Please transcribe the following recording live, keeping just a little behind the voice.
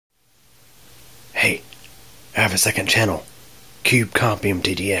I have a second channel, Cube Compium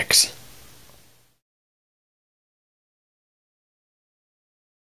DDX.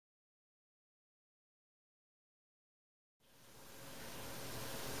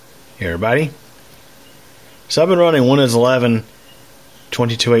 Hey everybody. So I've been running Windows 11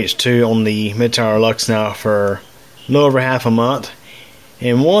 22H2 on the Mid-Tower Lux now for a little over half a month.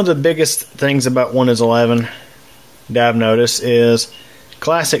 And one of the biggest things about Windows 11 that I've noticed is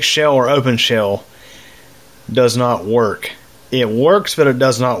Classic Shell or Open Shell does not work. It works, but it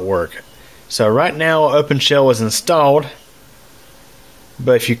does not work. So right now Open Shell is installed,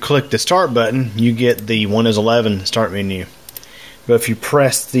 but if you click the start button you get the Windows 11 start menu. But if you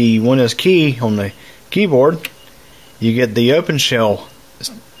press the Windows key on the keyboard, you get the Open Shell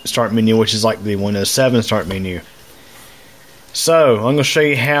start menu, which is like the Windows 7 start menu. So I'm going to show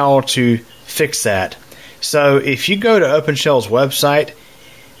you how to fix that. So if you go to OpenShell's website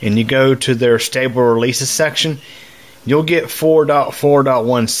and you go to their stable releases section, you'll get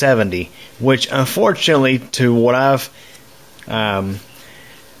 4.4.170, which unfortunately, to what I've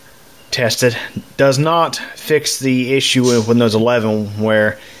tested, does not fix the issue with Windows 11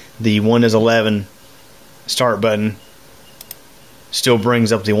 where the Windows 11 start button still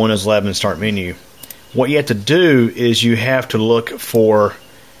brings up the Windows 11 start menu. What you have to do is you have to look for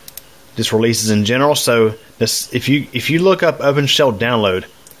just releases in general. So this, if you look up OpenShell download,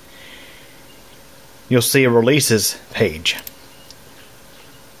 you'll see a releases page.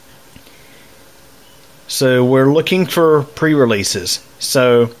 So we're looking for pre-releases.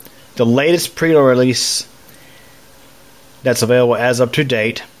 So the latest pre-release that's available as up to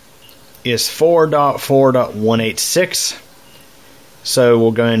date is 4.4.186. So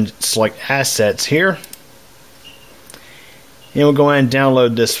we'll go and select assets here, and we'll go ahead and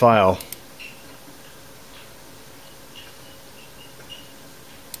download this file.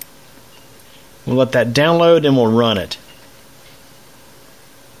 We'll let that download and we'll run it.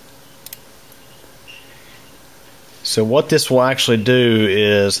 So what this will actually do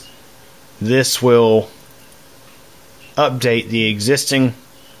is this will update the existing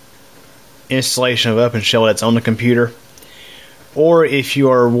installation of OpenShell that's on the computer. Or if you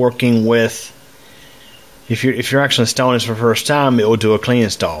are working with, if you're actually installing this for the first time, it will do a clean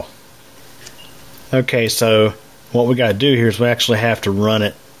install. Okay, so what we got to do here is we actually have to run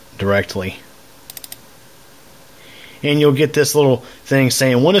it directly. And you'll get this little thing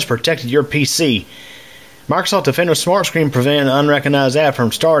saying Windows protected your PC. Microsoft Defender Smart Screen prevent an unrecognized app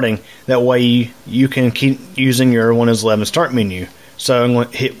from starting. That way you can keep using your Windows 11 start menu. So I'm going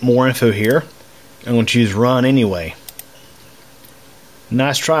to hit more info here. I'm going to choose run anyway.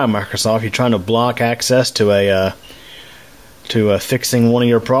 Nice try, Microsoft. You're trying to block access to fixing one of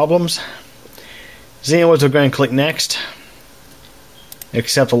your problems. So anyways, we'll go and click next.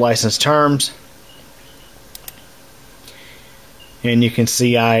 Accept the license terms. And you can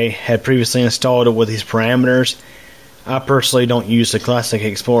see I had previously installed it with these parameters. I personally don't use the Classic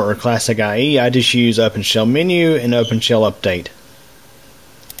Explorer or Classic IE. I just use OpenShell menu and OpenShell update.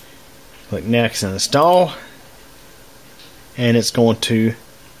 Click next and install. And it's going to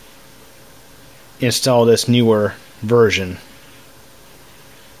install this newer version.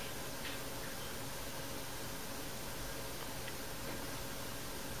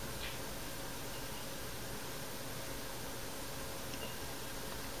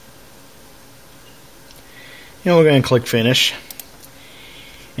 And we're going to click finish.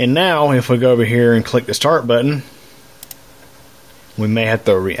 And now if we go over here and click the start button, we may have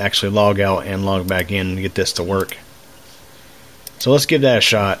to actually log out and log back in to get this to work. So let's give that a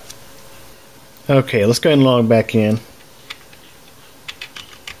shot. Okay, let's go ahead and log back in.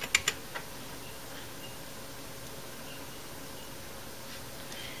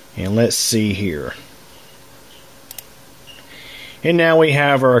 And let's see here. And now we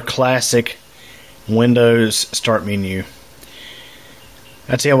have our classic Windows start menu.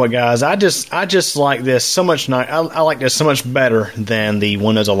 I tell you what, guys, I just like this so much. I like this so much better than the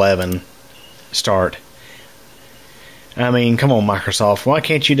Windows 11 start. I mean, come on, Microsoft. Why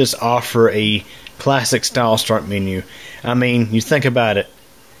can't you just offer a classic style start menu? I mean, you think about it.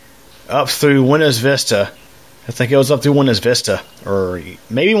 Up through Windows Vista, I think it was up through Windows Vista, or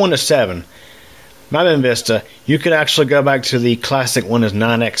maybe Windows 7. Might have been Vista. You could actually go back to the classic Windows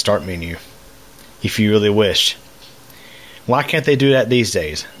 9X start menu if you really wished. Why can't they do that these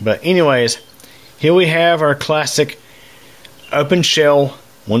days? But anyways, here we have our classic OpenShell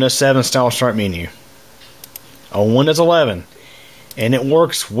Windows 7 style start menu on Windows 11, and it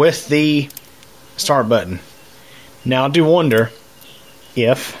works with the start button. Now I do wonder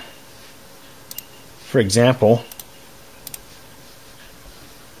if, for example,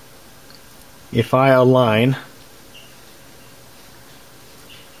 if I align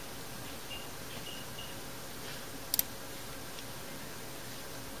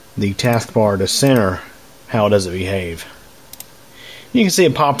the taskbar to center, how does it behave? You can see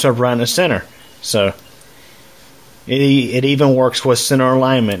it pops up right in the center. So it even works with center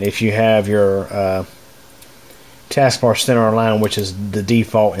alignment if you have your taskbar center aligned, which is the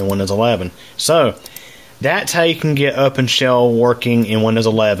default in Windows 11. So that's how you can get OpenShell working in Windows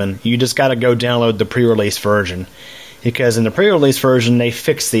 11. You just got to go download the pre-release version, because in the pre-release version they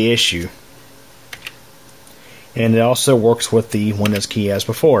fixed the issue, and it also works with the Windows key as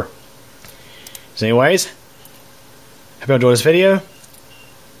before. So anyways, hope you enjoyed this video.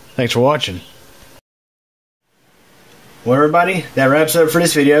 Thanks for watching. Well everybody, that wraps it up for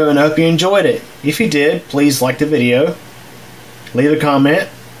this video, and I hope you enjoyed it. If you did, please like the video, leave a comment,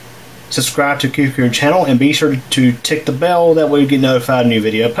 subscribe to CubeComputer channel, and be sure to tick the bell, that way you get notified of new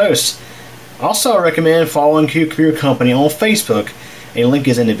video posts. Also, I recommend following CubeComputer Company on Facebook. A link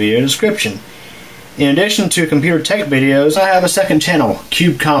is in the video description. In addition to computer tech videos, I have a second channel,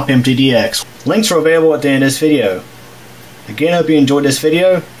 CubeCompMTDX. Links are available at the end of this video. Again, I hope you enjoyed this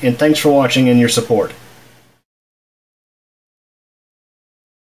video, and thanks for watching and your support.